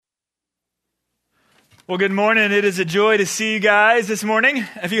Well, good morning. It is a joy to see you guys this morning.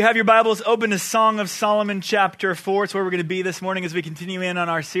 If you have your Bibles, open to Song of Solomon chapter 4. It's where we're going to be this morning as we continue in on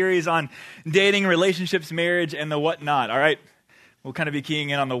our series on dating, relationships, marriage, and the whatnot, all right? We'll kind of be keying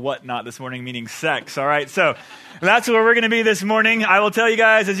in on the whatnot this morning, meaning sex, all right? So that's where we're going to be this morning. I will tell you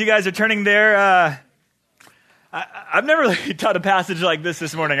guys, as you guys are turning there, I've never really taught a passage like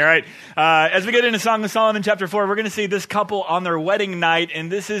this morning, all right? As we get into Song of Solomon chapter 4, we're going to see this couple on their wedding night, and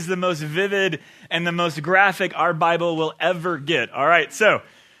this is the most vivid and the most graphic our Bible will ever get, all right? So,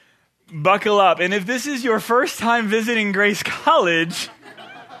 buckle up. And if this is your first time visiting Grace College,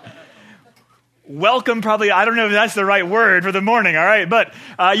 welcome, probably, I don't know if that's the right word for the morning, all right? But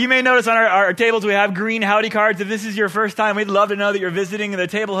you may notice on our tables we have green howdy cards. If this is your first time, we'd love to know that you're visiting. The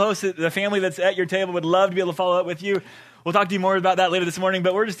table host, the family that's at your table would love to be able to follow up with you. We'll talk to you more about that later this morning,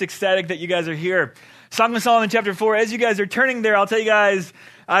 but we're just ecstatic that you guys are here. Song of Solomon chapter 4, as you guys are turning there, I'll tell you guys,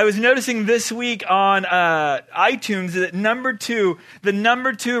 I was noticing this week on iTunes that the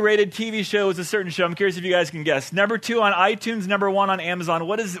number two rated TV show is a certain show. I'm curious if you guys can guess. Number 2 on iTunes, number 1 on Amazon.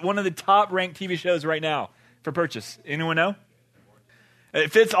 What is one of the top ranked TV shows right now for purchase? Anyone know?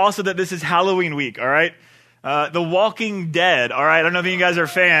 It fits also that this is Halloween week, all right? The Walking Dead, all right? I don't know if you guys are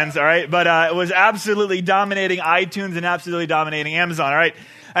fans, all right? But it was absolutely dominating iTunes and absolutely dominating Amazon, all right?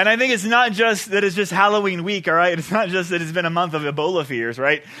 And I think it's not just that it's just Halloween week, all right? It's not just that it's been a month of Ebola fears,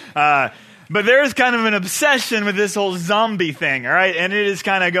 right? But there is kind of an obsession with this whole zombie thing, all right? And it is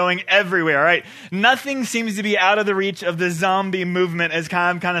kind of going everywhere, all right? Nothing seems to be out of the reach of the zombie movement as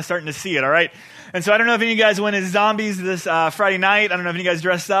I'm kind of starting to see it, all right? And so I don't know if any of you guys went as zombies this Friday night. I don't know if you guys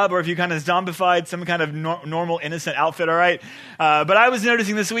dressed up or if you kind of zombified some kind of normal, innocent outfit, all right? But I was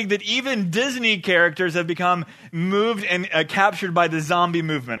noticing this week that even Disney characters have become moved and captured by the zombie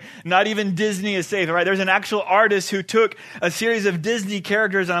movement. Not even Disney is safe, all right? There's an actual artist who took a series of Disney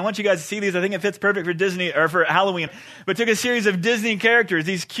characters, and I want you guys to see these. I think it fits perfect for Disney or for Halloween, but took a series of Disney characters,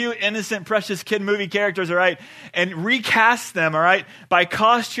 these cute, innocent, precious kid movie characters, all right, and recast them, all right, by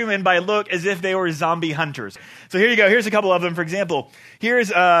costume and by look as if they were zombie hunters. So here you go. Here's a couple of them. For example, here's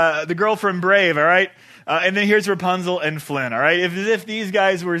the girl from Brave, all right? And then here's Rapunzel and Flynn, all right? As if these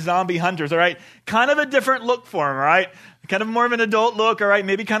guys were zombie hunters, all right? Kind of a different look for them, all right? Kind of more of an adult look, all right?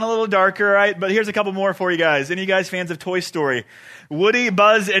 Maybe kind of a little darker, all right? But here's a couple more for you guys. Any of you guys fans of Toy Story? Woody,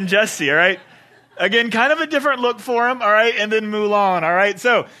 Buzz, and Jessie, all right? Again, kind of a different look for them, all right? And then Mulan, all right?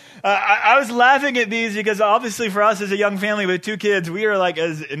 So I was laughing at these because obviously for us as a young family with 2 kids, we are like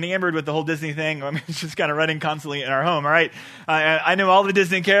as enamored with the whole Disney thing. I mean, it's just kind of running constantly in our home, all right? I know all the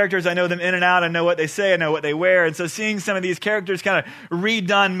Disney characters. I know them in and out. I know what they say. I know what they wear. And so seeing some of these characters kind of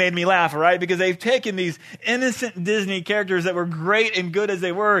redone made me laugh, all right? Because they've taken these innocent Disney characters that were great and good as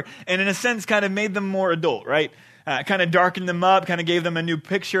they were and in a sense kind of made them more adult, right? Kind of darkened them up, kind of gave them a new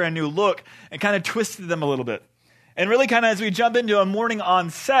picture, a new look, and kind of twisted them a little bit. And really kind of as we jump into a morning on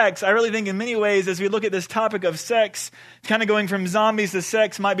sex, I really think in many ways as we look at this topic of sex, kind of going from zombies to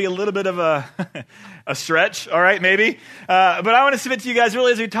sex might be a little bit of a stretch, all right, maybe. But I want to submit to you guys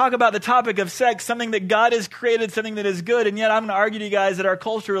really as we talk about the topic of sex, something that God has created, something that is good, and yet I'm going to argue to you guys that our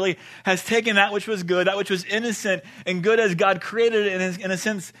culture really has taken that which was good, that which was innocent and good as God created it, and in a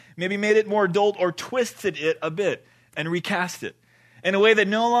sense maybe made it more adult or twisted it a bit and recast it in a way that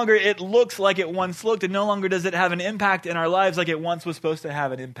no longer it looks like it once looked, and no longer does it have an impact in our lives like it once was supposed to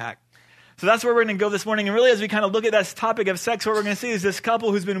have an impact. So that's where we're going to go this morning. And really as we kind of look at this topic of sex, what we're going to see is this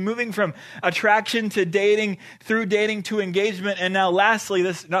couple who's been moving from attraction to dating, through dating to engagement, and now but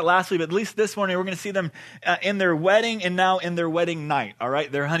at least this morning, we're going to see them in their wedding and now in their wedding night, all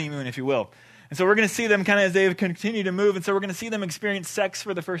right? Their honeymoon, if you will. And so we're going to see them kind of as they continue to move, and so we're going to see them experience sex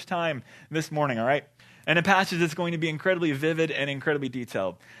for the first time this morning, all right? And a passage that's going to be incredibly vivid and incredibly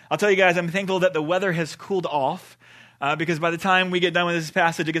detailed. I'll tell you guys, I'm thankful that the weather has cooled off because by the time we get done with this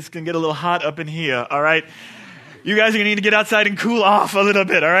passage, it's going to get a little hot up in here, all right? You guys are going to need to get outside and cool off a little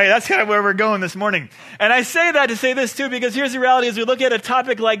bit, all right? That's kind of where we're going this morning. And I say that to say this too, because here's the reality as we look at a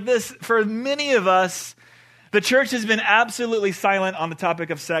topic like this, for many of us, the church has been absolutely silent on the topic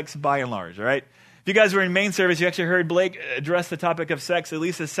of sex by and large, all right? If you guys were in main service, you actually heard Blake address the topic of sex, at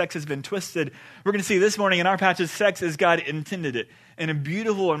least as sex has been twisted. We're going to see this morning in our passage, sex as God intended it, in a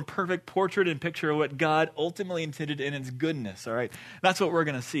beautiful and perfect portrait and picture of what God ultimately intended in its goodness, all right? That's what we're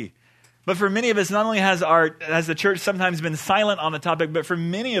going to see. But for many of us, not only has the church sometimes been silent on the topic, but for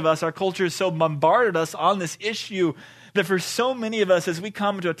many of us, our culture has so bombarded us on this issue that for so many of us, as we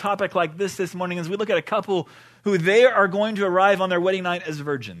come to a topic like this morning, as we look at a couple who they are going to arrive on their wedding night as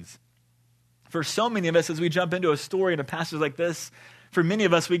virgins. For so many of us, as we jump into a story and a passage like this, for many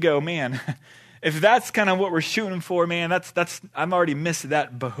of us, we go, man, if that's kind of what we're shooting for, man, I've already missed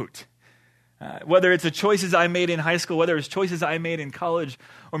that boat. Whether it's the choices I made in high school, whether it's choices I made in college,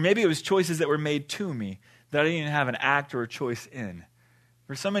 or maybe it was choices that were made to me that I didn't even have an act or a choice in.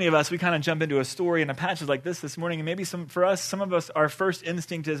 For so many of us, we kind of jump into a story and a passage like this morning, and maybe for us, some of us, our first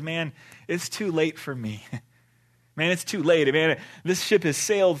instinct is, man, it's too late for me. Man, it's too late. Man, this ship has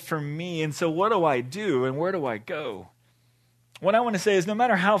sailed for me, and so what do I do, and where do I go? What I want to say is no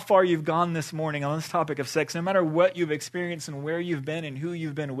matter how far you've gone this morning on this topic of sex, no matter what you've experienced and where you've been and who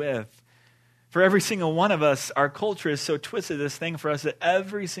you've been with, for every single one of us, our culture is so twisted, this thing for us, that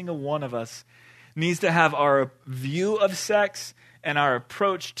every single one of us needs to have our view of sex and our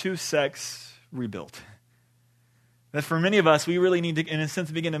approach to sex rebuilt. That for many of us, we really need to, in a sense,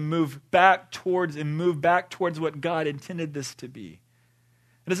 begin to move back towards what God intended this to be.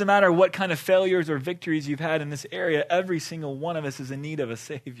 It doesn't matter what kind of failures or victories you've had in this area, every single one of us is in need of a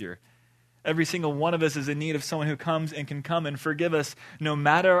Savior. Every single one of us is in need of someone who comes and can come and forgive us no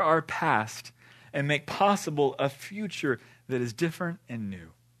matter our past and make possible a future that is different and new.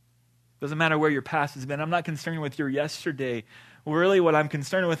 Doesn't matter where your past has been. I'm not concerned with your yesterday. Really, what I'm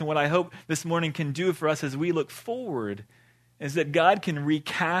concerned with and what I hope this morning can do for us as we look forward is that God can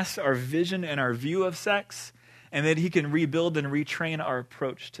recast our vision and our view of sex, and that he can rebuild and retrain our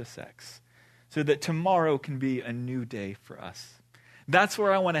approach to sex so that tomorrow can be a new day for us. That's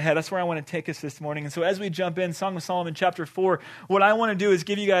where I want to head. That's where I want to take us this morning. And so as we jump in, Song of Solomon chapter 4, what I want to do is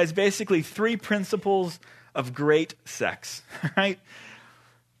give you guys basically 3 principles of great sex, right?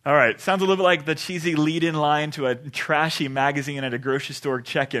 All right, sounds a little bit like the cheesy lead-in line to a trashy magazine at a grocery store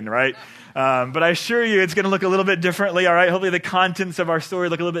check-in, right? But I assure you it's going to look a little bit differently, all right? Hopefully the contents of our story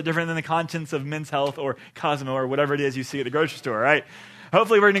look a little bit different than the contents of Men's Health or Cosmo or whatever it is you see at the grocery store, all right?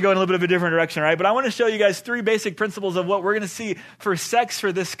 Hopefully we're going to go in a little bit of a different direction, all right? But I want to show you guys 3 basic principles of what we're going to see for sex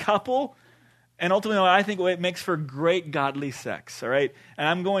for this couple, and ultimately I think what it makes for great godly sex, all right? And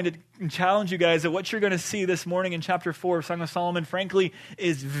I'm going to challenge you guys that what you're going to see this morning in chapter 4 of Song of Solomon, frankly,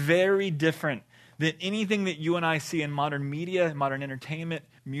 is very different than anything that you and I see in modern media, modern entertainment,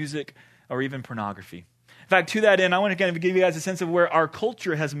 music, or even pornography. In fact, to that end, I want to kind of give you guys a sense of where our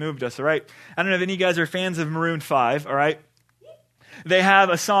culture has moved us, all right? I don't know if any of you guys are fans of Maroon 5, all right? They have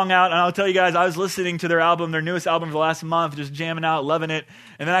a song out, and I'll tell you guys, I was listening to their newest album for the last month, just jamming out, loving it,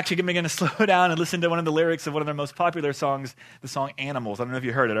 and then actually began to slow down and listen to one of the lyrics of one of their most popular songs, the song Animals. I don't know if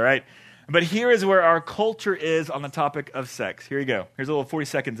you heard it, all right? But here is where our culture is on the topic of sex. Here you go. Here's a little 40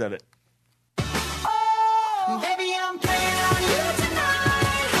 seconds of it. Oh, baby, I'm playing on you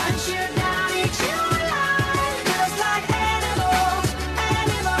tonight. Hunt you down, eat you alive. Just like animals,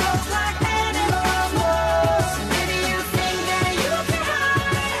 animals like animals. Whoa. Maybe you think that you can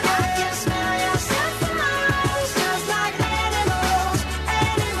hide. I can smell yourself from miles. Just like animals,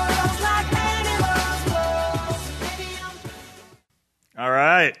 animals like animals. Whoa. Maybe I'm... All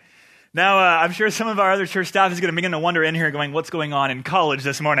right. Now, I'm sure some of our other church staff is going to begin to wonder in here going, what's going on in college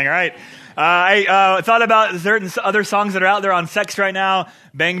this morning, all right? I thought about certain other songs that are out there on sex right now.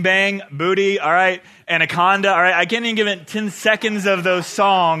 Bang Bang, Booty, all right? Anaconda, all right? I can't even give it 10 seconds of those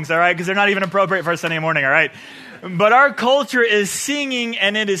songs, all right? Because they're not even appropriate for a Sunday morning, all right? But our culture is singing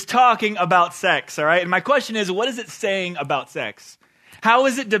and it is talking about sex, all right? And my question is, what is it saying about sex? How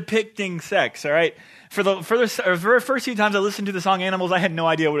is it depicting sex, all right? For the first few times I listened to the song Animals, I had no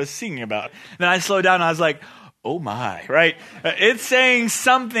idea what it was singing about. Then I slowed down and I was like, oh my, right? It's saying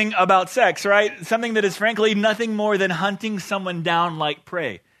something about sex, right? Something that is frankly nothing more than hunting someone down like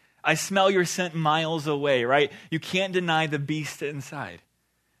prey. I smell your scent miles away, right? You can't deny the beast inside.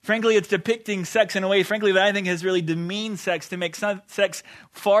 Frankly, it's depicting sex in a way, frankly, that I think has really demeaned sex to make sex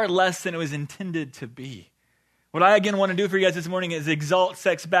far less than it was intended to be. What I, again, want to do for you guys this morning is exalt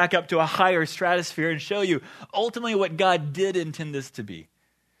sex back up to a higher stratosphere and show you ultimately what God did intend this to be,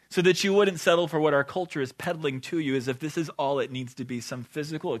 so that you wouldn't settle for what our culture is peddling to you as if this is all it needs to be, some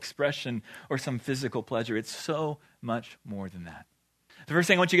physical expression or some physical pleasure. It's so much more than that. The first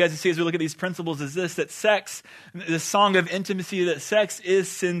thing I want you guys to see as we look at these principles is this, that sex, this song of intimacy, that sex is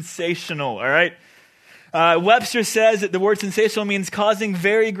sensational, all right? Webster says that the word sensational means causing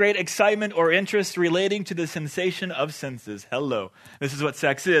very great excitement or interest relating to the sensation of senses. Hello. This is what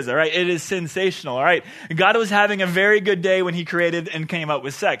sex is, all right? It is sensational, all right? God was having a very good day when he created and came up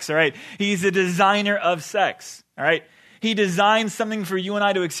with sex, all right? He's the designer of sex, all right? He designed something for you and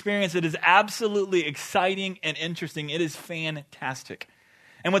I to experience that is absolutely exciting and interesting. It is fantastic.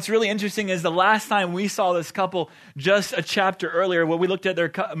 And what's really interesting is the last time we saw this couple, just a chapter earlier, where we looked at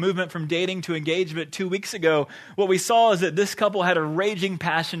their movement from dating to engagement 2 weeks ago, what we saw is that this couple had a raging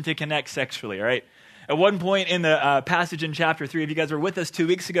passion to connect sexually, all right? At one point in the passage in chapter 3, if you guys were with us 2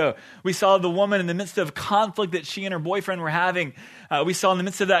 weeks ago, we saw the woman in the midst of conflict that she and her boyfriend were having. We saw in the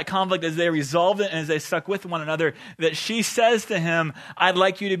midst of that conflict, as they resolved it and as they stuck with one another, that she says to him, I'd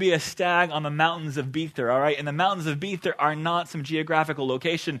like you to be a stag on the mountains of Bether, all right? And the mountains of Bether are not some geographical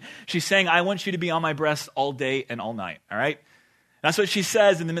location. She's saying, I want you to be on my breast all day and all night, all right? That's what she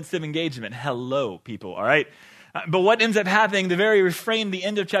says in the midst of engagement. Hello, people, all right? But what ends up happening, the very refrain, the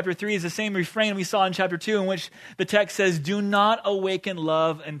end of chapter 3 is the same refrain we saw in chapter 2, in which the text says, do not awaken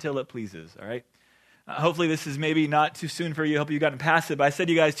love until it pleases, all right? Hopefully this is maybe not too soon for you. I hope you've gotten past it. But I said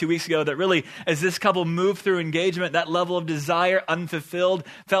to you guys 2 weeks ago that really, as this couple moved through engagement, that level of desire unfulfilled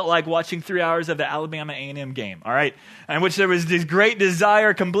felt like watching 3 hours of the Alabama A&M game, all right? In which there was this great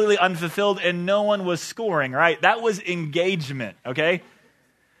desire completely unfulfilled and no one was scoring, all right? That was engagement, okay?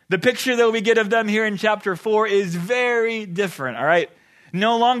 The picture that we get of them here in chapter 4 is very different, all right?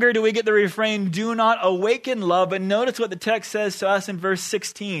 No longer do we get the refrain, do not awaken love, but notice what the text says to us in verse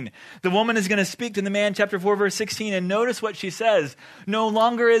 16. The woman is going to speak to the man, chapter 4, verse 16, and notice what she says. No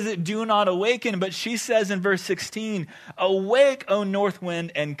longer is it do not awaken, but she says in verse 16, awake, O north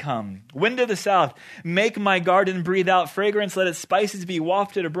wind, and come. Wind of the south, make my garden breathe out fragrance, let its spices be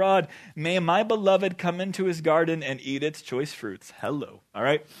wafted abroad. May my beloved come into his garden and eat its choice fruits. Hello, all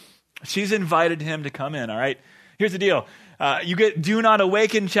right? She's invited him to come in, all right? Here's the deal. You get do not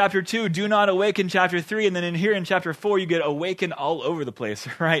awaken chapter 2, do not awaken chapter 3, and then in here in chapter 4, you get awaken all over the place,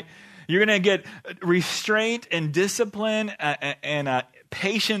 right? You're going to get restraint and discipline and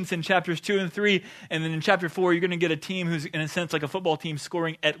patience in chapters 2 and 3, and then in chapter 4, you're going to get a team who's, in a sense, like a football team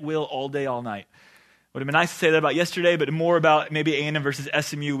scoring at will all day, all night. Would have been nice to say that about yesterday, but more about maybe A&M versus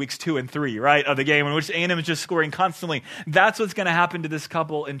SMU weeks 2 and 3, right, of the game, in which A&M is just scoring constantly. That's what's going to happen to this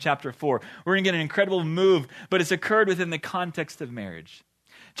couple in chapter 4. We're going to get an incredible move, but it's occurred within the context of marriage.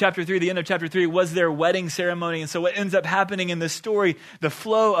 Chapter 3, the end of chapter 3 was their wedding ceremony. And so what ends up happening in this story, the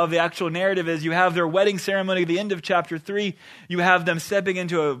flow of the actual narrative is you have their wedding ceremony at the end of chapter 3. You have them stepping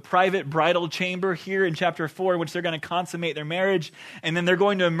into a private bridal chamber here in chapter 4, in which they're going to consummate their marriage. And then they're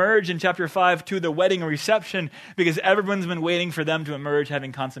going to emerge in chapter 5 to the wedding reception because everyone's been waiting for them to emerge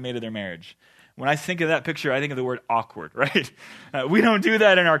having consummated their marriage. When I think of that picture, I think of the word awkward, right? We don't do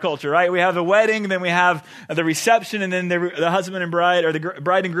that in our culture, right? We have the wedding, then we have the reception, and then the husband and bride, or the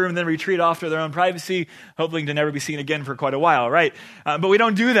bride and groom, then retreat off to their own privacy, hoping to never be seen again for quite a while, right? But we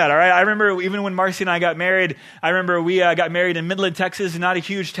don't do that, all right? I remember even when Marcy and I got married, we got married in Midland, Texas, not a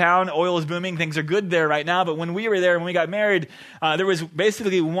huge town. Oil is booming. Things are good there right now. But when we were there, when we got married, there was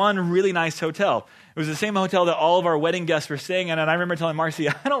basically one really nice hotel. It was the same hotel that all of our wedding guests were staying in, and I remember telling Marcy,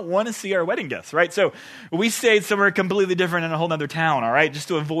 I don't want to see our wedding guests, right? So we stayed somewhere completely different in a whole other town, all right, just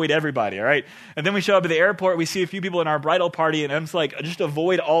to avoid everybody, all right? And then we show up at the airport, we see a few people in our bridal party, and I'm just like, just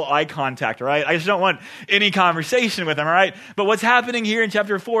avoid all eye contact, all right? I just don't want any conversation with them, all right? But what's happening here in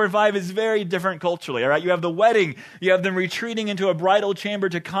chapter 4 and 5 is very different culturally, all right? You have the wedding, you have them retreating into a bridal chamber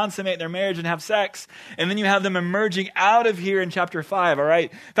to consummate their marriage and have sex, and then you have them emerging out of here in chapter 5, all right?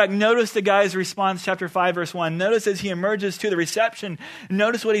 In fact, notice the guy's response, chapter 5, verse 1. Notice as he emerges to the reception,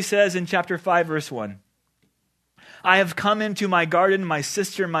 notice what he says in chapter 5, verse 1. I have come into my garden, my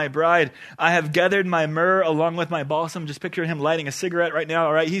sister, my bride. I have gathered my myrrh along with my balsam. Just picture him lighting a cigarette right now,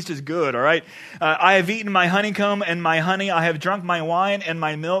 all right? He's just good, all right? I have eaten my honeycomb and my honey. I have drunk my wine and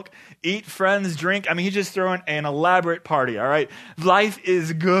my milk. Eat, friends, drink. I mean, he's just throwing an elaborate party, all right? Life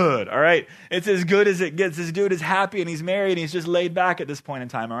is good, all right? It's as good as it gets. This dude is happy and he's married and he's just laid back at this point in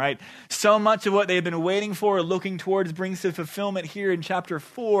time, all right? So much of what they've been waiting for or looking towards brings to fulfillment here in chapter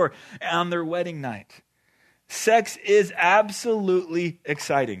 4 on their wedding night. Sex is absolutely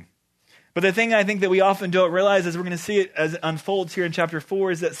exciting. But the thing I think that we often don't realize as we're going to see it as it unfolds here in chapter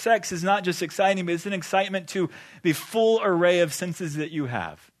 4 is that sex is not just exciting, but it's an excitement to the full array of senses that you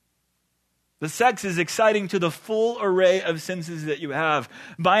have. The sex is exciting to the full array of senses that you have.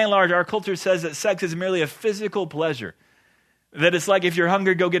 By and large, our culture says that sex is merely a physical pleasure. That it's like if you're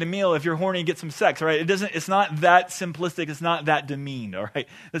hungry, go get a meal. If you're horny, get some sex, right? It's not that simplistic. It's not that demeaned, all right?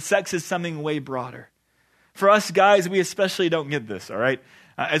 The sex is something way broader. For us guys, we especially don't get this, all right?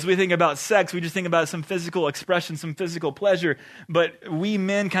 As we think about sex, we just think about some physical expression, some physical pleasure, but we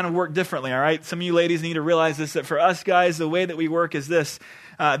men kind of work differently, all right? Some of you ladies need to realize this, that for us guys, the way that we work is this,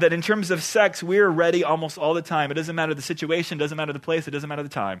 that in terms of sex, we're ready almost all the time. It doesn't matter the situation, it doesn't matter the place, it doesn't matter the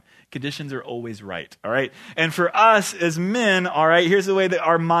time. Conditions are always right, all right? And for us as men, all right, here's the way that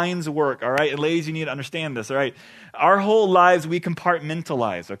our minds work, all right? And ladies, you need to understand this, all right? Our whole lives, we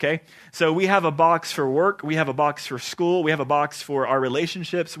compartmentalize, okay? So we have a box for work, we have a box for school, we have a box for our relationships,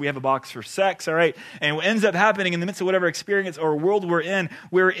 relationships, we have a box for sex, all right? And what ends up happening in the midst of whatever experience or world we're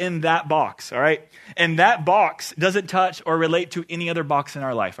in that box, all right? And that box doesn't touch or relate to any other box in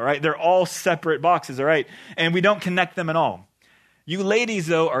our life, all right? They're all separate boxes, all right? And we don't connect them at all. You ladies,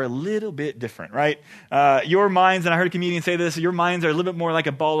 though, are a little bit different, right? Your minds, and I heard a comedian say this, your minds are a little bit more like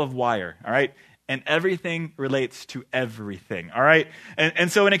a ball of wire, all right? And everything relates to everything, all right? And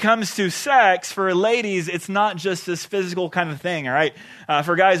so when it comes to sex, for ladies, it's not just this physical kind of thing, all right?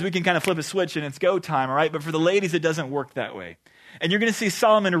 For guys, we can kind of flip a switch and it's go time, all right? But for the ladies, it doesn't work that way. And you're going to see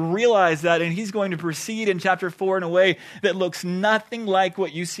Solomon realize that, and he's going to proceed in chapter 4 in a way that looks nothing like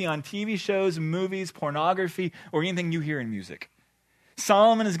what you see on TV shows, movies, pornography, or anything you hear in music.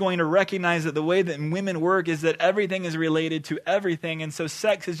 Solomon is going to recognize that the way that women work is that everything is related to everything. And so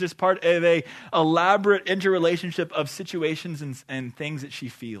sex is just part of a elaborate interrelationship of situations and things that she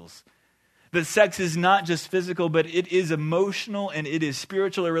feels. That sex is not just physical, but it is emotional and it is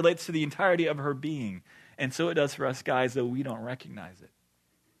spiritual. It relates to the entirety of her being. And so it does for us guys, though we don't recognize it.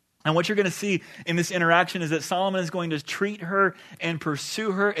 And what you're going to see in this interaction is that Solomon is going to treat her and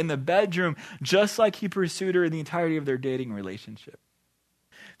pursue her in the bedroom just like he pursued her in the entirety of their dating relationship.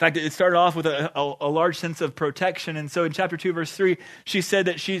 In fact, it started off with a large sense of protection. And so in chapter 2, verse 3, she said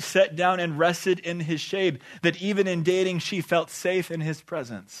that she sat down and rested in his shade, that even in dating, she felt safe in his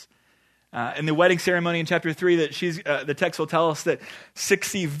presence. In the wedding ceremony in chapter 3, that the text will tell us that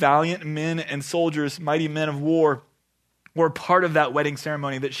 60 valiant men and soldiers, mighty men of war, were part of that wedding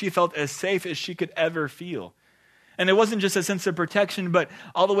ceremony, that she felt as safe as she could ever feel. And it wasn't just a sense of protection, but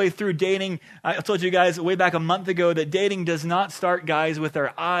all the way through dating. I told you guys way back a month ago that dating does not start, guys, with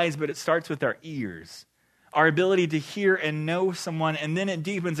our eyes, but it starts with our ears. Our ability to hear and know someone, and then it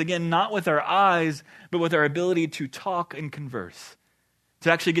deepens, again, not with our eyes, but with our ability to talk and converse,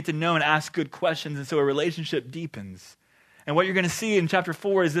 to actually get to know and ask good questions, and so a relationship deepens. And what you're going to see in chapter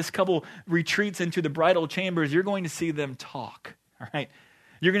 4 is this couple retreats into the bridal chambers. You're going to see them talk, all right?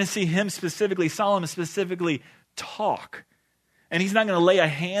 You're going to see him specifically, Solomon specifically, talk. And he's not going to lay a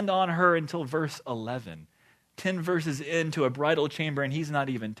hand on her until verse 11. 10 verses into a bridal chamber, and he's not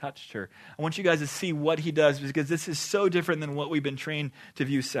even touched her. I want you guys to see what he does, because this is so different than what we've been trained to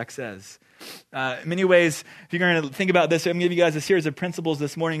view sex as. In many ways, if you're going to think about this, I'm going to give you guys a series of principles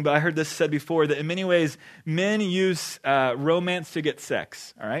this morning, but I heard this said before, that in many ways, men use romance to get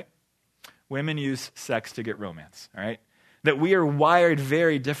sex, all right? Women use sex to get romance, all right? That we are wired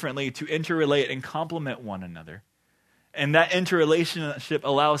very differently to interrelate and complement one another. And that interrelationship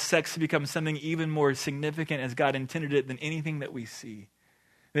allows sex to become something even more significant as God intended it than anything that we see.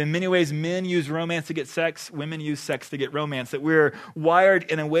 In many ways, men use romance to get sex, women use sex to get romance. That we're wired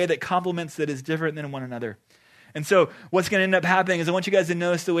in a way that complements, that is different than one another. And so what's going to end up happening is I want you guys to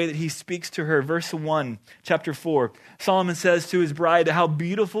notice the way that he speaks to her. Verse 1, chapter 4, Solomon says to his bride, "How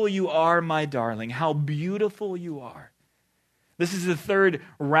beautiful you are, my darling. How beautiful you are." This is the third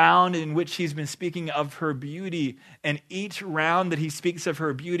round in which he's been speaking of her beauty. And each round that he speaks of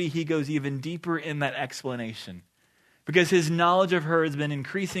her beauty, he goes even deeper in that explanation. Because his knowledge of her has been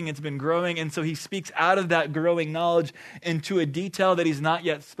increasing, it's been growing. And so he speaks out of that growing knowledge into a detail that he's not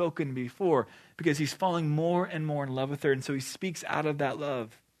yet spoken before. Because he's falling more and more in love with her. And so he speaks out of that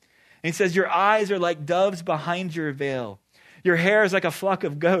love. And he says, "Your eyes are like doves behind your veil. Your hair is like a flock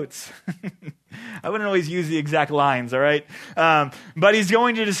of goats." I wouldn't always use the exact lines, all right? But he's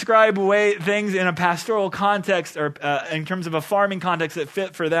going to describe things in a pastoral context or in terms of a farming context that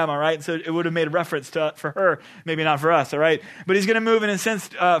fit for them, all right? So it would have made a reference for her, maybe not for us, all right? But he's going to move in a sense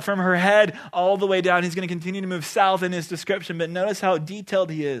from her head all the way down. He's going to continue to move south in his description, but notice how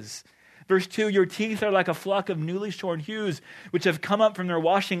detailed he is. Verse 2, "Your teeth are like a flock of newly shorn ewes, which have come up from their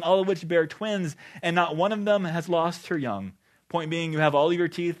washing, all of which bear twins, and not one of them has lost her young." Point being, you have all of your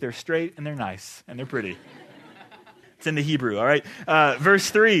teeth, they're straight, and they're nice, and they're pretty. It's in the Hebrew, all right? Verse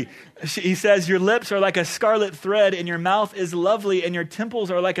 3, he says, "Your lips are like a scarlet thread, and your mouth is lovely, and your temples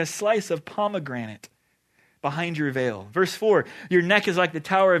are like a slice of pomegranate behind your veil." Verse 4, "Your neck is like the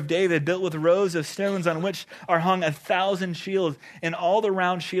Tower of David, built with rows of stones on which are hung 1,000 shields, and all the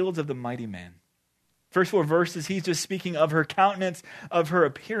round shields of the mighty man." First 4 verses, he's just speaking of her countenance, of her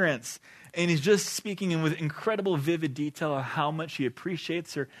appearance. And he's just speaking with incredible vivid detail of how much he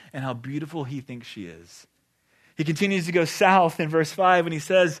appreciates her and how beautiful he thinks she is. He continues to go south in verse 5 when he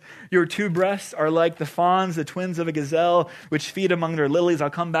says, "Your 2 breasts are like the fawns, the twins of a gazelle, which feed among their lilies." I'll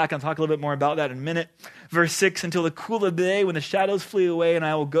come back and talk a little bit more about that in a minute. Verse 6, "Until the cool of the day when the shadows flee away, and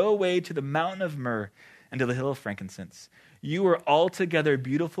I will go away to the mountain of myrrh and to the hill of frankincense. You are altogether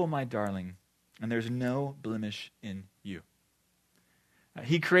beautiful, my darling, and there's no blemish in you."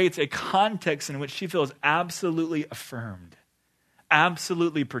 He creates a context in which she feels absolutely affirmed,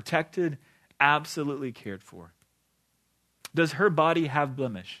 absolutely protected, absolutely cared for. Does her body have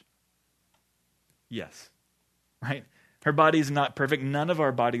blemish? Yes, right? Her body is not perfect. None of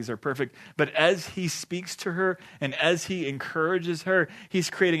our bodies are perfect. But as he speaks to her and as he encourages her, he's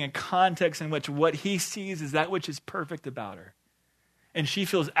creating a context in which what he sees is that which is perfect about her. And she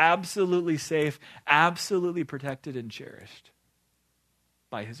feels absolutely safe, absolutely protected and cherished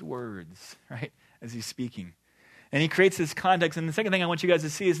by his words, right? As he's speaking. And he creates this context. And the second thing I want you guys to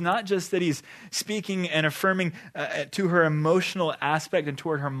see is not just that he's speaking and affirming to her emotional aspect and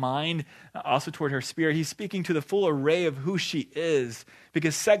toward her mind, also toward her spirit. He's speaking to the full array of who she is,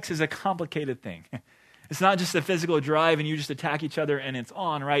 because sex is a complicated thing. It's not just a physical drive and you just attack each other and it's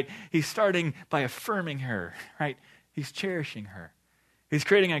on, right? He's starting by affirming her, right? He's cherishing her. He's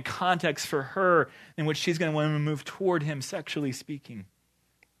creating a context for her in which she's going to want to move toward him sexually speaking.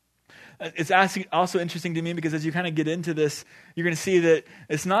 It's also interesting to me because as you kind of get into this, you're going to see that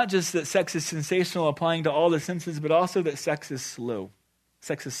it's not just that sex is sensational, applying to all the senses, but also that sex is slow.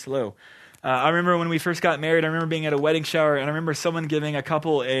 Sex is slow. I remember when we first got married, I remember being at a wedding shower, and I remember someone giving a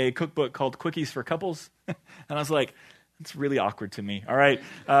couple a cookbook called Quickies for Couples. And I was like, it's really awkward to me, all right?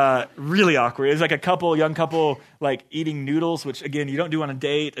 Really awkward. It's like young couple, like eating noodles, which, again, you don't do on a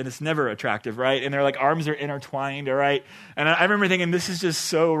date, and it's never attractive, right? And their like arms are intertwined, all right? And I remember thinking, this is just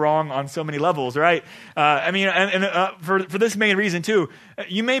so wrong on so many levels, right? For this main reason, too,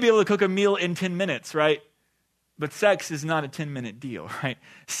 you may be able to cook a meal in 10 minutes, right? But sex is not a 10-minute deal, right?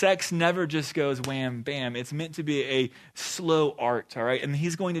 Sex never just goes wham, bam. It's meant to be a slow art, all right? And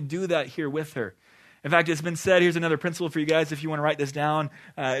he's going to do that here with her. In fact, it's been said, here's another principle for you guys if you want to write this down.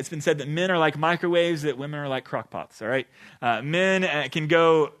 It's been said that men are like microwaves, that women are like crock pots, all right? Men can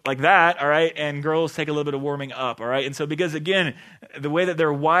go like that, all right? And girls take a little bit of warming up, all right? And so because, again, the way that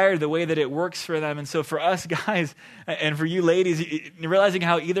they're wired, the way that it works for them, and so for us guys and for you ladies, realizing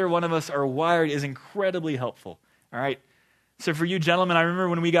how either one of us are wired is incredibly helpful, all right? So for you gentlemen, I remember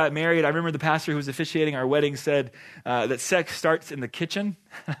when we got married, I remember the pastor who was officiating our wedding said that sex starts in the kitchen.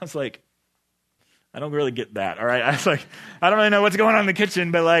 I was like, I don't really get that, all right? I was like, I don't really know what's going on in the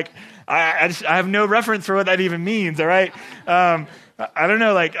kitchen, but like, I have no reference for what that even means, all right? I don't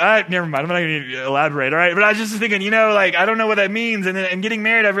know, like, never mind, I'm not going to elaborate, all right? But I was just thinking, like, I don't know what that means. And then in getting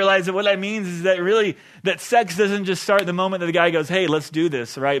married, I've realized that what that means is that really, that sex doesn't just start the moment that the guy goes, hey, let's do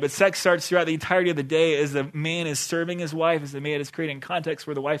this, right? But sex starts throughout the entirety of the day as the man is serving his wife, as the man is creating context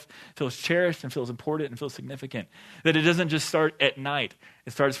where the wife feels cherished and feels important and feels significant. That it doesn't just start at night.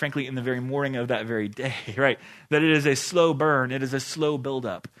 It starts, frankly, in the very morning of that very day, right? That it is a slow burn. It is a slow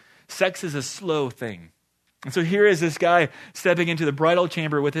buildup. Sex is a slow thing. And so here is this guy stepping into the bridal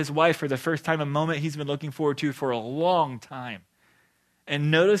chamber with his wife for the first time, a moment he's been looking forward to for a long time.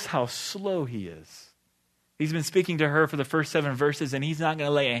 And notice how slow he is. He's been speaking to her for the first 7 verses, and he's not going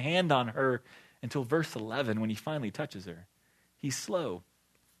to lay a hand on her until verse 11 when he finally touches her. He's slow.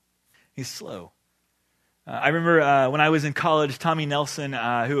 He's slow. I remember when I was in college, Tommy Nelson,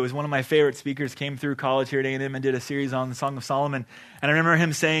 who was one of my favorite speakers, came through college here at A&M and did a series on the Song of Solomon. And I remember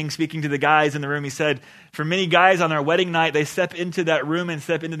him saying, speaking to the guys in the room, he said, for many guys on their wedding night, they step into that room and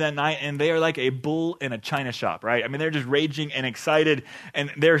step into that night, and they are like a bull in a china shop, right? I mean, they're just raging and excited,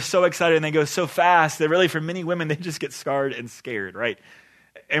 and they're so excited, and they go so fast that really for many women, they just get scarred and scared, right?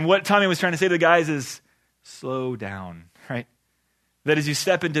 And what Tommy was trying to say to the guys is, slow down, right? That as you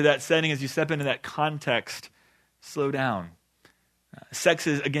step into that setting, as you step into that context, slow down. Sex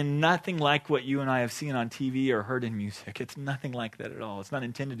is, again, nothing like what you and I have seen on TV or heard in music. It's nothing like that at all. It's not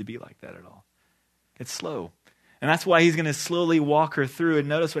intended to be like that at all. It's slow. And that's why he's going to slowly walk her through. And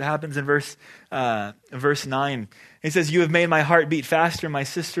notice what happens in verse 9. He says, you have made my heart beat faster, my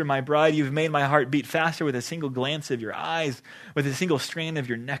sister, my bride. You've made my heart beat faster with a single glance of your eyes, with a single strand of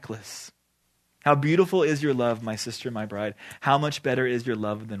your necklace. How beautiful is your love, my sister, my bride. How much better is your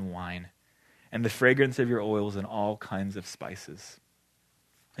love than wine, and the fragrance of your oils and all kinds of spices.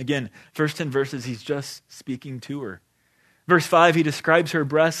 Again, first 10 verses, he's just speaking to her. Verse 5, he describes her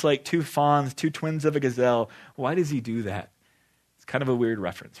breasts like 2 fawns, 2 twins of a gazelle. Why does he do that? It's kind of a weird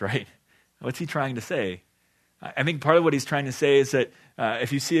reference, right? What's he trying to say? I think part of what he's trying to say is that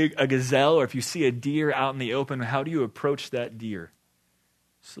if you see a gazelle or if you see a deer out in the open, how do you approach that deer?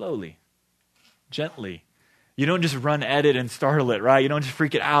 Slowly. Gently. You don't just run at it and startle it, right? You don't just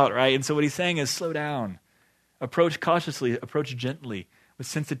freak it out, right? And so what he's saying is slow down. Approach cautiously, approach gently, with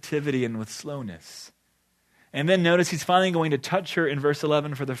sensitivity and with slowness. And then notice he's finally going to touch her in verse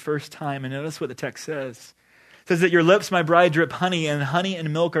 11 for the first time. And notice what the text says. It says that your lips, my bride, drip honey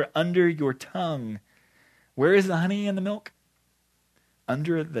and milk are under your tongue. Where is the honey and the milk?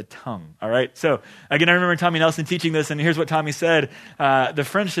 under the tongue, all right? So, again, I remember Tommy Nelson teaching this, and here's what Tommy said. The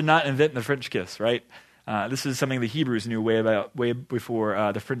French did not invent the French kiss, right? This is something the Hebrews knew way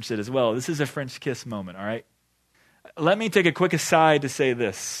before the French did as well. This is a French kiss moment, all right? Let me take a quick aside to say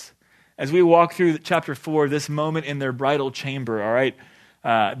this. As we walk through chapter 4, this moment in their bridal chamber, all right,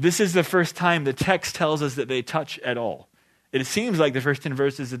 this is the first time the text tells us that they touch at all. It seems like the first 10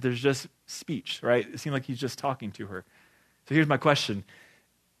 verses that there's just speech, right? It seems like he's just talking to her. So here's my question.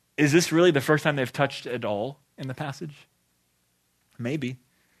 Is this really the first time they've touched at all in the passage? Maybe.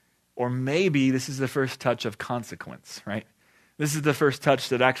 Or maybe this is the first touch of consequence, right? This is the first touch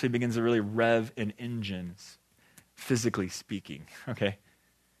that actually begins to really rev an engine, physically speaking, okay?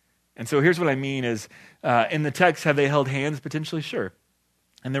 And so here's what I mean is, in the text, have they held hands? Potentially, sure.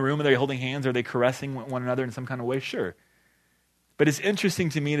 In the room, are they holding hands? Are they caressing one another in some kind of way? Sure. But it's interesting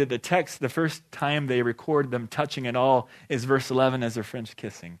to me that the text, the first time they record them touching at all is verse 11 as they're French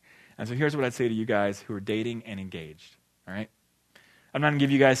kissing. And so here's what I'd say to you guys who are dating and engaged, all right? I'm not going to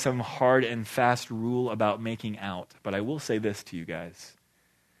give you guys some hard and fast rule about making out, but I will say this to you guys.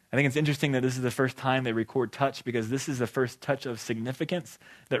 I think it's interesting that this is the first time they record touch because this is the first touch of significance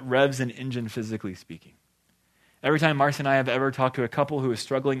that revs an engine physically speaking. Every time Marcy and I have ever talked to a couple who is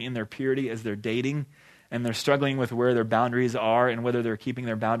struggling in their purity as they're dating, and they're struggling with where their boundaries are and whether they're keeping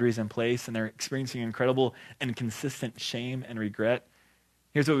their boundaries in place, and they're experiencing incredible and consistent shame and regret,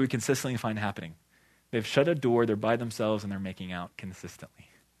 here's what we consistently find happening. They've shut a door, they're by themselves, and they're making out consistently.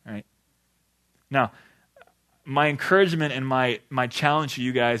 All right? Now, my encouragement and my challenge to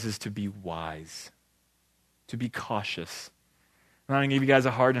you guys is to be wise, to be cautious. I'm not going to give you guys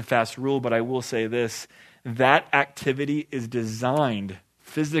a hard and fast rule, but I will say this. That activity is designed,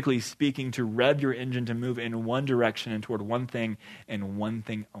 physically speaking, to rev your engine to move in one direction and toward one thing and one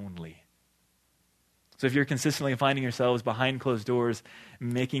thing only. So if you're consistently finding yourselves behind closed doors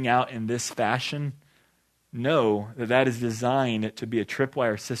making out in this fashion, know that that is designed to be a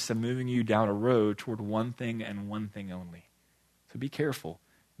tripwire system moving you down a road toward one thing and one thing only. So be careful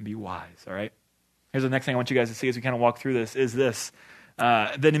and be wise, all right? Here's the next thing I want you guys to see as we kind of walk through this, is this.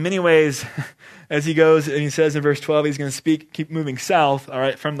 That in many ways, as he goes and he says in verse 12, he's going to keep moving south, all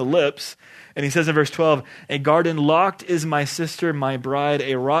right, from the lips. And he says in verse 12, a garden locked is my sister, my bride,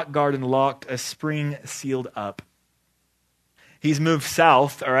 a rock garden locked, a spring sealed up. He's moved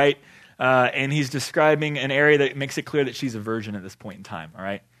south, all right, and he's describing an area that makes it clear that she's a virgin at this point in time, all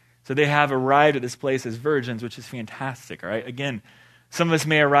right? So they have arrived at this place as virgins, which is fantastic, all right? Again, some of us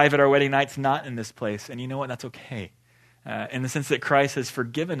may arrive at our wedding nights not in this place, and you know what? That's okay. In the sense that Christ has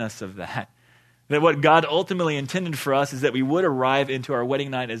forgiven us of that. That what God ultimately intended for us is that we would arrive into our wedding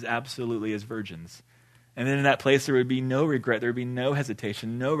night as absolutely as virgins. And then in that place there would be no regret, there would be no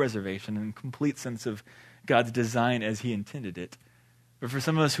hesitation, no reservation, and complete sense of God's design as he intended it. But for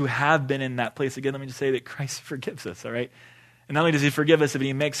some of us who have been in that place, again, let me just say that Christ forgives us, all right? And not only does he forgive us, but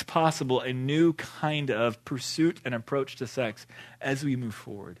he makes possible a new kind of pursuit and approach to sex as we move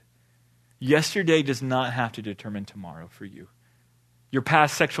forward. Yesterday does not have to determine tomorrow for you. Your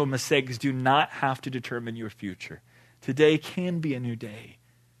past sexual mistakes do not have to determine your future. Today can be a new day,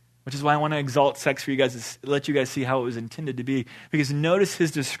 which is why I want to exalt sex for you guys, to let you guys see how it was intended to be. Because notice his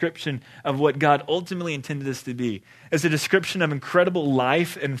description of what God ultimately intended this to be. It's a description of incredible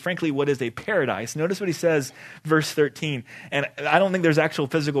life and, frankly, what is a paradise. Notice what he says, verse 13. And I don't think there's actual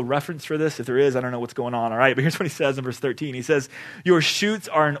physical reference for this. If there is, I don't know what's going on, all right? But here's what he says in verse 13. He says, your shoots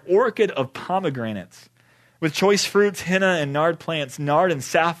are an orchid of pomegranates, with choice fruits, henna and nard plants, nard and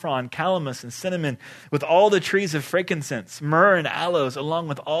saffron, calamus and cinnamon, with all the trees of frankincense, myrrh and aloes, along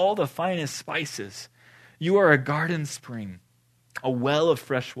with all the finest spices. You are a garden spring, a well of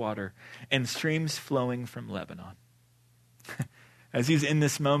fresh water, and streams flowing from Lebanon. As he's in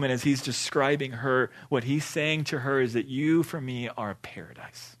this moment, as he's describing her, what he's saying to her is that you, for me, are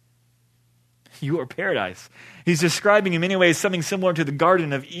paradise. You are paradise. He's describing in many ways something similar to the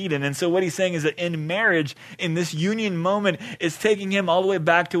Garden of Eden. And so what he's saying is that in marriage, in this union moment, is taking him all the way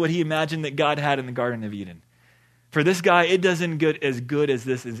back to what he imagined that God had in the Garden of Eden. For this guy, it doesn't get as good as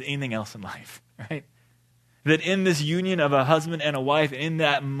this as anything else in life, right? That in this union of a husband and a wife, in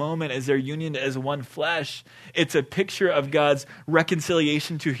that moment as they're union as one flesh, it's a picture of God's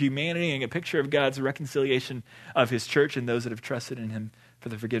reconciliation to humanity and a picture of God's reconciliation of his church and those that have trusted in him for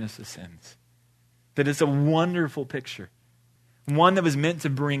the forgiveness of sins. That it's a wonderful picture, one that was meant to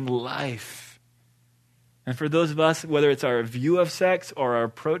bring life. And for those of us, whether it's our view of sex or our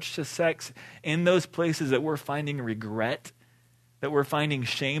approach to sex, in those places that we're finding regret, that we're finding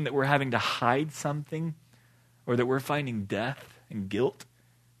shame, that we're having to hide something, or that we're finding death and guilt,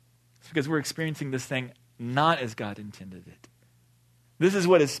 it's because we're experiencing this thing not as God intended it. This is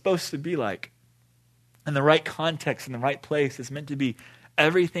what it's supposed to be like. In the right context, in the right place, it's meant to be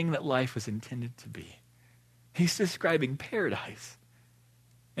everything that life was intended to be. He's describing paradise.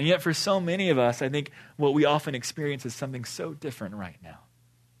 And yet for so many of us, I think what we often experience is something so different right now.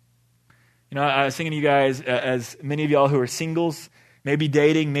 You know, I was thinking to you guys, as many of y'all who are singles, maybe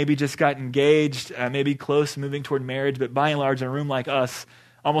dating, maybe just got engaged, maybe close, moving toward marriage, but by and large, in a room like us,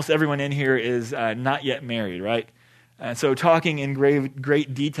 almost everyone in here is not yet married, right? So talking in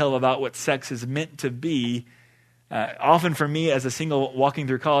great detail about what sex is meant to be, often for me as a single walking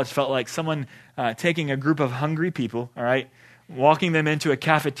through college felt like someone taking a group of hungry people, all right, walking them into a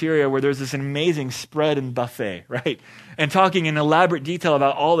cafeteria where there's this amazing spread and buffet, right? And talking in elaborate detail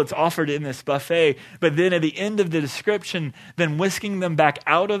about all that's offered in this buffet, but then at the end of the description, then whisking them back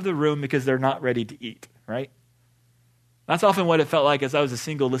out of the room because they're not ready to eat, right? That's often what it felt like as I was a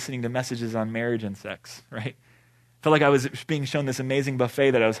single listening to messages on marriage and sex, right? I felt like I was being shown this amazing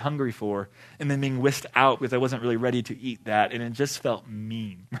buffet that I was hungry for and then being whisked out because I wasn't really ready to eat that, and it just felt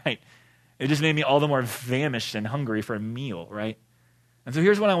mean, right? It just made me all the more famished and hungry for a meal, right? And so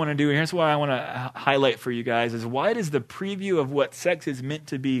here's what I want to do. Here's what I want to highlight for you guys is why does the preview of what sex is meant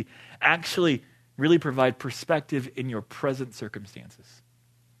to be actually really provide perspective in your present circumstances?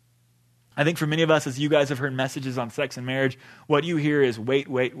 I think for many of us, as you guys have heard messages on sex and marriage, what you hear is wait.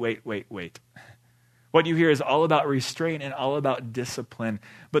 What you hear is all about restraint and all about discipline,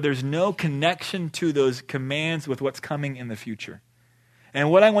 but there's no connection to those commands with what's coming in the future. And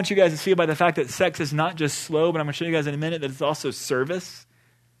what I want you guys to see about the fact that sex is not just slow, but I'm going to show you guys in a minute that it's also service.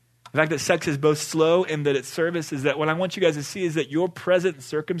 The fact that sex is both slow and that it's service is that what I want you guys to see is that your present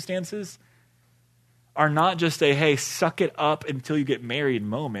circumstances are not just a, hey, suck it up until you get married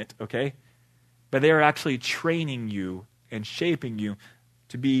moment, okay? But they are actually training you and shaping you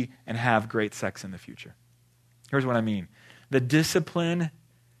to be and have great sex in the future. Here's what I mean. The discipline,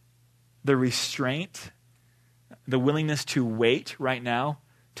 the restraint, the willingness to wait right now,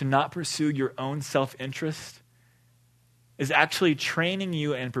 to not pursue your own self-interest, is actually training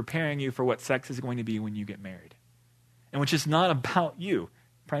you and preparing you for what sex is going to be when you get married. And which is not about you,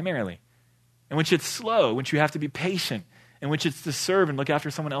 primarily. In which it's slow, in which you have to be patient, in which it's to serve and look after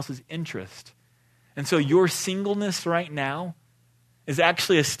someone else's interest. And so your singleness right now is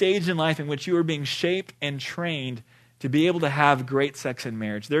actually a stage in life in which you are being shaped and trained to be able to have great sex in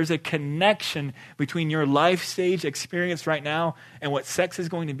marriage. There's a connection between your life stage experience right now and what sex is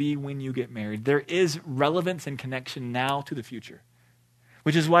going to be when you get married. There is relevance and connection now to the future,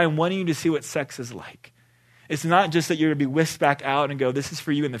 which is why I'm wanting you to see what sex is like. It's not just that you're going to be whisked back out and go, this is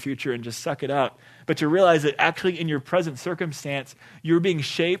for you in the future and just suck it up, but to realize that actually in your present circumstance, you're being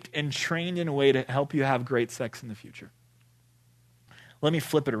shaped and trained in a way to help you have great sex in the future. Let me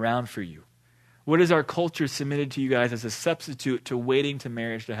flip it around for you. What is our culture submitted to you guys as a substitute to waiting to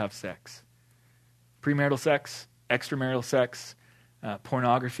marriage to have sex? Premarital sex, extramarital sex,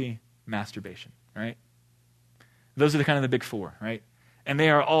 pornography, masturbation, right? Those are the kind of the big four, right? And they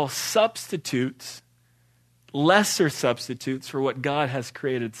are all substitutes, lesser substitutes for what God has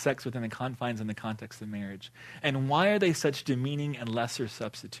created sex within the confines and the context of marriage. And why are they such demeaning and lesser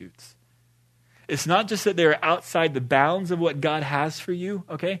substitutes? It's not just that they're outside the bounds of what God has for you,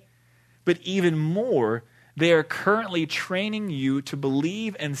 okay? But even more, they are currently training you to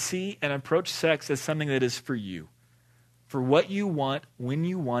believe and see and approach sex as something that is for you. For what you want, when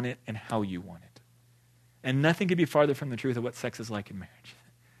you want it, and how you want it. And nothing could be farther from the truth of what sex is like in marriage.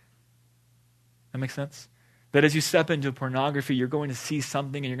 That makes sense? That as you step into pornography, you're going to see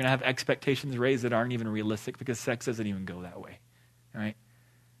something and you're going to have expectations raised that aren't even realistic because sex doesn't even go that way, right?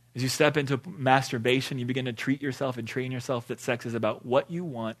 As you step into masturbation, you begin to treat yourself and train yourself that sex is about what you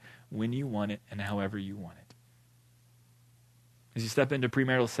want, when you want it, and however you want it. As you step into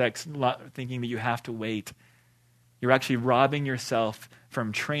premarital sex, thinking that you have to wait, you're actually robbing yourself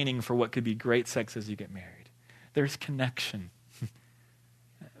from training for what could be great sex as you get married. There's connection.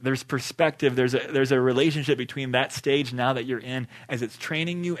 There's perspective. There's a relationship between that stage now that you're in as it's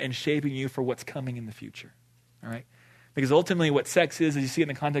training you and shaping you for what's coming in the future. All right? Because ultimately what sex is, as you see in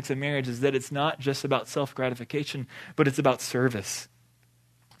the context of marriage, is that it's not just about self-gratification, but it's about service.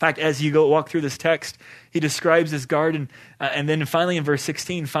 In fact, as you walk through this text, he describes this garden, and then finally in verse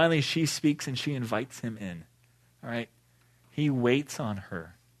 16, finally she speaks and she invites him in. All right? He waits on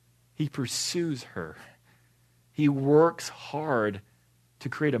her. He pursues her. He works hard to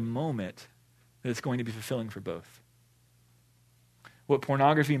create a moment that is going to be fulfilling for both. What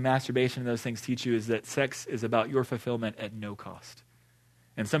pornography, masturbation, and those things teach you is that sex is about your fulfillment at no cost.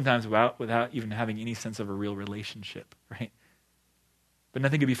 And sometimes without even having any sense of a real relationship, right? But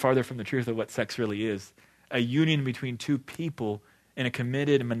nothing could be farther from the truth of what sex really is. A union between two people in a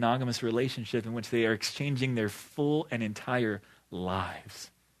committed and monogamous relationship in which they are exchanging their full and entire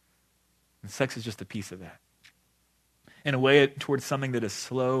lives. And sex is just a piece of that. In a way, towards something that is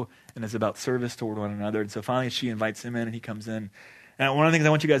slow and is about service toward one another. And so finally she invites him in and he comes in. And one of the things I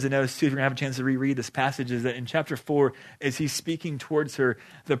want you guys to notice too, if you're going to have a chance to reread this passage, is that in chapter 4, as he's speaking towards her,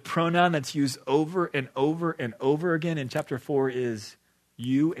 the pronoun that's used over and over and over again in chapter 4 is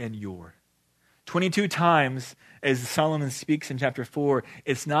you and your. 22 times as Solomon speaks in chapter 4,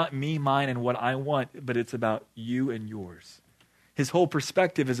 it's not me, mine, and what I want, but it's about you and yours. His whole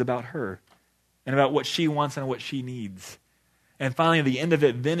perspective is about her and about what she wants and what she needs. And finally, at the end of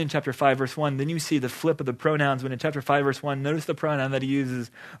it, then in chapter 5, verse 1, then you see the flip of the pronouns. When in chapter 5, verse 1, notice the pronoun that he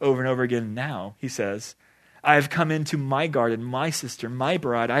uses over and over again. Now, he says, I have come into my garden, my sister, my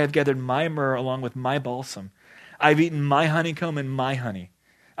bride. I have gathered my myrrh along with my balsam. I've eaten my honeycomb and my honey.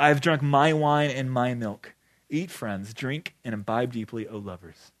 I have drunk my wine and my milk. Eat, friends, drink, and imbibe deeply, O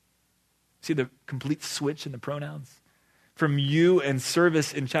lovers. See the complete switch in the pronouns? From you and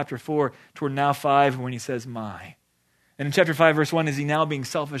service in chapter 4 toward now 5 when he says my. And in chapter 5, verse 1, is he now being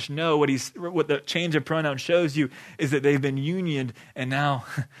selfish? No, what the change of pronoun shows you is that they've been unioned, and now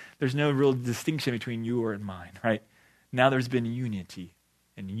there's no real distinction between your and mine, right? Now there's been unity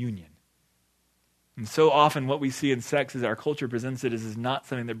and union. And so often what we see in sex as our culture presents it is not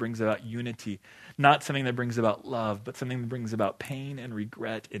something that brings about unity, not something that brings about love, but something that brings about pain and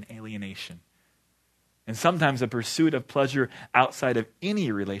regret and alienation. And sometimes a pursuit of pleasure outside of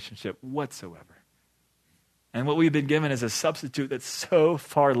any relationship whatsoever. And what we've been given is a substitute that's so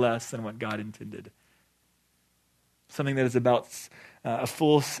far less than what God intended. Something that is about a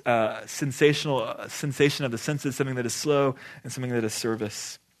full sensation of the senses, something that is slow, and something that is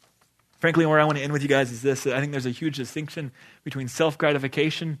service. Frankly, where I want to end with you guys is this. I think there's a huge distinction between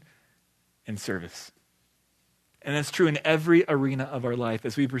self-gratification and service. And that's true in every arena of our life.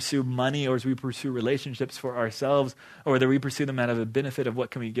 As we pursue money or as we pursue relationships for ourselves, or whether we pursue them out of a benefit of what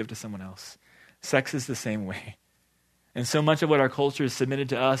can we give to someone else. Sex is the same way. And so much of what our culture has submitted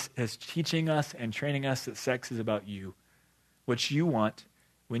to us is teaching us and training us that sex is about you. What you want,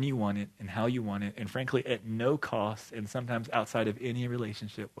 when you want it, and how you want it, and frankly, at no cost, and sometimes outside of any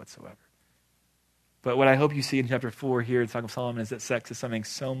relationship whatsoever. But what I hope you see in chapter 4 here in Song of Solomon is that sex is something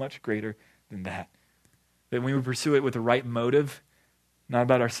so much greater than that. That when we pursue it with the right motive, not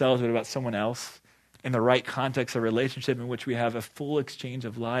about ourselves, but about someone else, in the right context of relationship in which we have a full exchange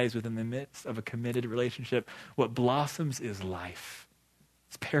of lives within the midst of a committed relationship, what blossoms is life.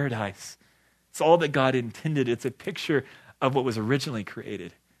 It's paradise. It's all that God intended. It's a picture of what was originally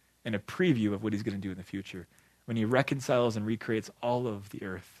created and a preview of what he's going to do in the future when he reconciles and recreates all of the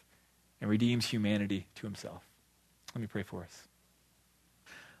earth and redeems humanity to himself. Let me pray for us.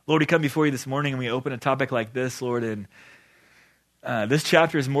 Lord, we come before you this morning and we open a topic like this, Lord, and this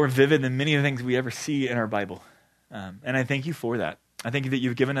chapter is more vivid than many of the things we ever see in our Bible. And I thank you for that. I thank you that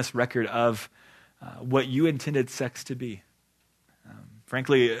you've given us record of what you intended sex to be.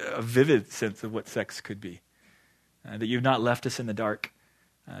 Frankly, a vivid sense of what sex could be. That you've not left us in the dark.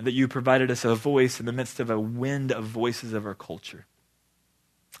 That you provided us a voice in the midst of a wind of voices of our culture.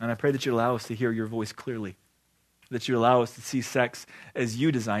 And I pray that you allow us to hear your voice clearly. That you allow us to see sex as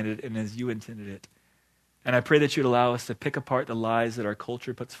you designed it and as you intended it. And I pray that you'd allow us to pick apart the lies that our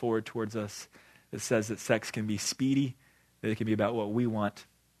culture puts forward towards us that says that sex can be speedy, that it can be about what we want,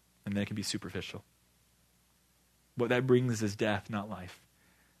 and that it can be superficial. What that brings is death, not life.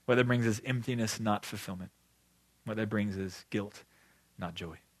 What that brings is emptiness, not fulfillment. What that brings is guilt, not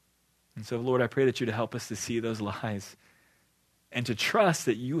joy. And so, Lord, I pray that you'd help us to see those lies and to trust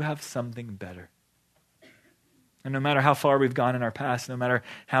that you have something better. And no matter how far we've gone in our past, no matter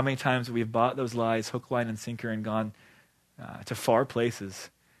how many times we've bought those lies, hook, line, and sinker, and gone to far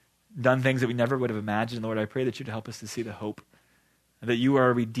places, done things that we never would have imagined, Lord, I pray that you'd help us to see the hope, that you are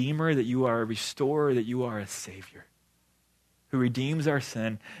a redeemer, that you are a restorer, that you are a savior who redeems our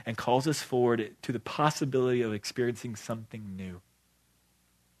sin and calls us forward to the possibility of experiencing something new.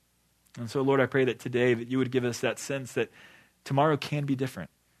 And so, Lord, I pray that today that you would give us that sense that tomorrow can be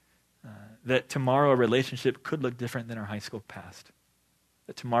different. That tomorrow a relationship could look different than our high school past.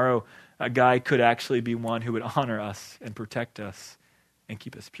 That tomorrow a guy could actually be one who would honor us and protect us and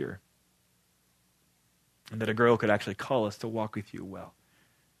keep us pure. And that a girl could actually call us to walk with you well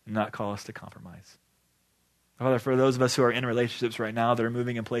and not call us to compromise. Father, for those of us who are in relationships right now that are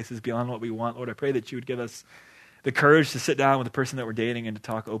moving in places beyond what we want, Lord, I pray that you would give us the courage to sit down with the person that we're dating and to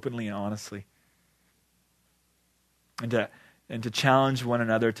talk openly and honestly. And to challenge one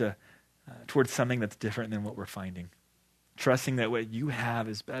another towards something that's different than what we're finding. Trusting that what you have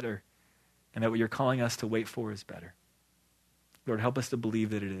is better and that what you're calling us to wait for is better. Lord, help us to believe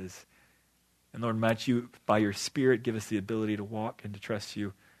that it is. And Lord, might you, by your Spirit, give us the ability to walk and to trust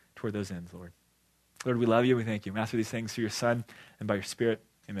you toward those ends, Lord. Lord, we love you. We thank you. We ask for these things through your Son and by your Spirit.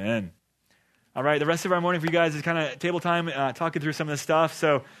 Amen. All right, the rest of our morning for you guys is kind of table time, talking through some of this stuff.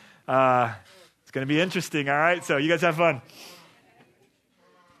 So it's going to be interesting, all right? So you guys have fun.